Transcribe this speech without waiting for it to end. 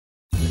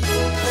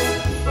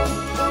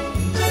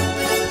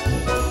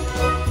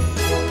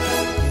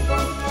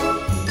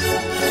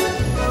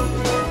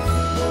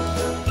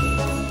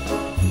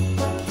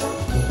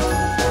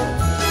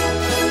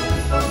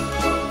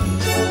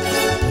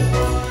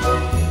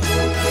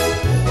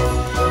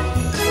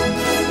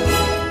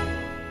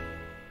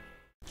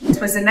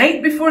was the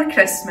night before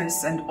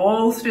Christmas, and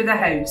all through the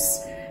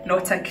house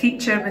not a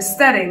creature was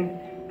stirring,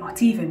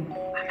 not even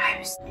a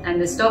mouse. And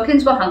the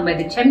stockings were hung by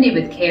the chimney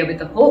with care, with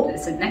the hope that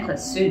St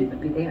Nicholas soon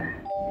would be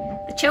there.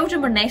 The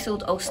children were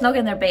nestled all snug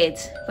in their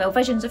beds, while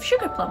visions of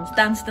sugar plums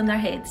danced in their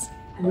heads.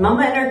 And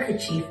Mama in her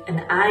kerchief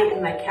and I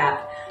in my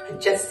cap had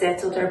just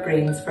settled our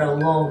brains for a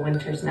long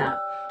winter's nap.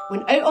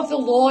 When out of the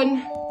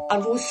lawn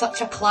arose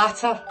such a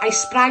clatter, I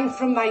sprang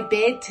from my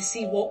bed to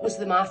see what was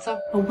the matter.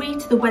 Away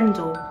to the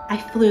window I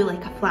flew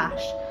like a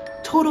flash,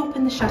 tore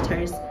open the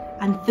shutters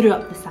and threw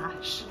up the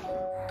sash.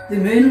 The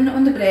moon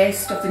on the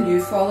breast of the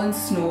new fallen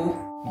snow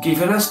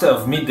gave a vista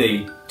of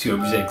midday to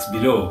objects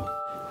below.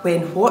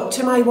 When what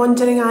to my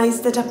wondering eyes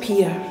did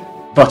appear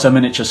but a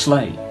miniature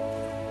sleigh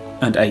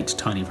and 8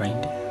 tiny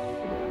reindeer.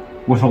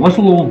 With a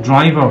little old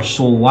driver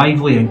so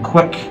lively and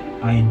quick,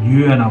 I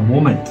knew in a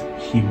moment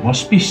he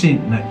must be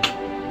Saint Nick.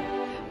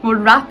 More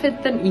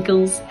rapid than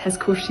eagles, his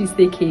courses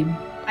they came.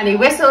 And he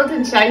whistled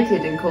and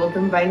shouted and called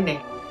them by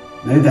name.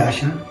 Now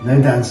Dasher, now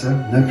Dancer,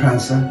 now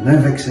Prancer, now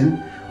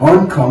Vixen,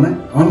 on Comet,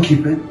 on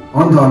Cupid,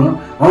 on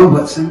Donner, on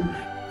Blitzen.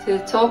 To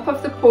the top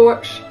of the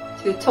porch,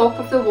 to the top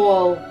of the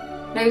wall.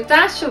 Now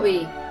dash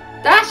away,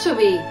 dash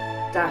away,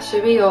 dash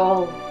away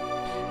all.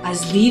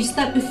 As leaves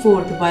that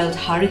before the wild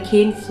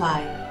hurricane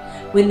fly,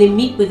 when they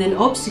meet with an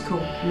obstacle,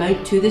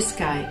 mount to the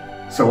sky.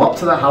 So up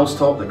to the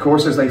housetop the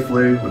coursers they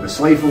flew, with a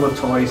sleigh full of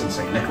toys and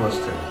St Nicholas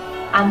too.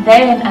 And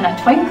then in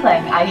a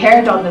twinkling I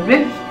heard on the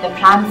roof the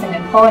prancing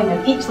and pawing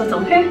of each little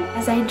hoof.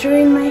 As I drew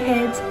in my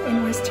head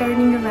and was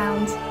turning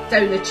around,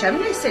 down the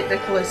chimney St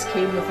Nicholas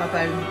came with a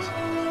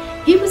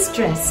bound. He was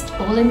dressed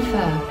all in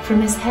fur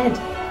from his head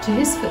to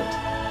his foot,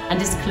 and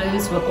his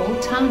clothes were all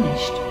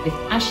tarnished with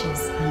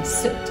ashes and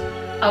soot.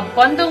 A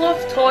bundle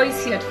of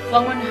toys he had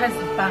flung on his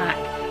back,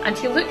 and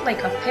he looked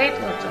like a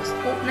peddler just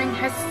opening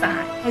his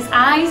sack. His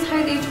eyes,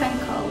 how they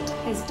twinkled,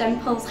 his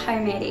dimples, how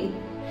merry.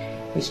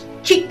 His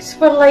cheeks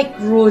were like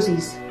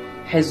roses,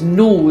 his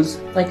nose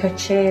like a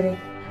cherry.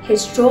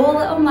 His droll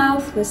little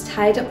mouth was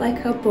tied up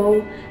like a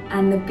bow,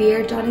 and the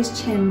beard on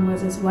his chin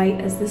was as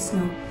white as the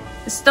snow.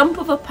 The stump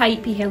of a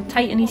pipe he held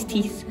tight in his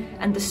teeth,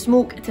 and the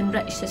smoke it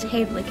enriched his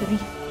head like a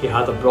wreath. He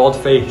had a broad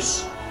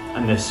face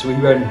and this wee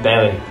round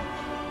belly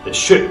that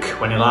shook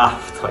when he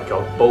laughed like a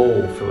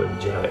bowl full of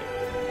jelly.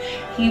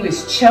 He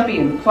was chubby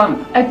and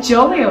plump, a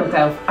jolly old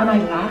elf, and I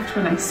laughed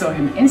when I saw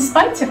him, in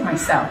spite of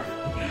myself.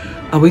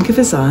 A wink of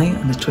his eye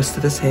and a twist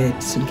of his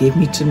head soon gave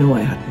me to know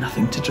I had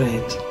nothing to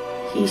dread.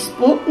 He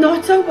spoke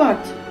not a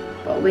word,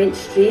 but went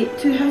straight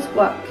to his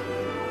work,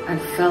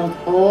 and filled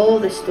all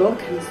the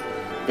stockings,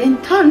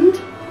 then turned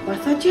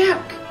with a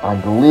jerk.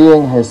 And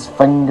laying his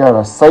finger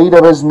aside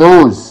of his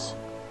nose,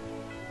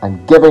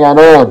 and giving a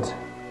nod,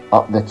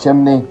 up the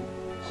chimney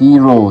he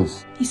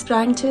rose. He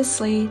sprang to his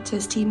sleigh, to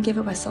his team gave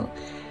a whistle,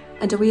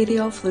 and away they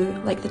all flew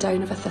like the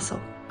down of a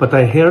thistle. But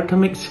I heard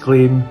him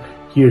exclaim,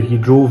 here he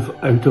drove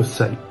out of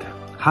sight.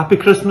 Happy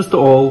Christmas to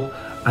all,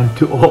 and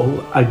to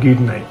all a good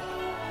night.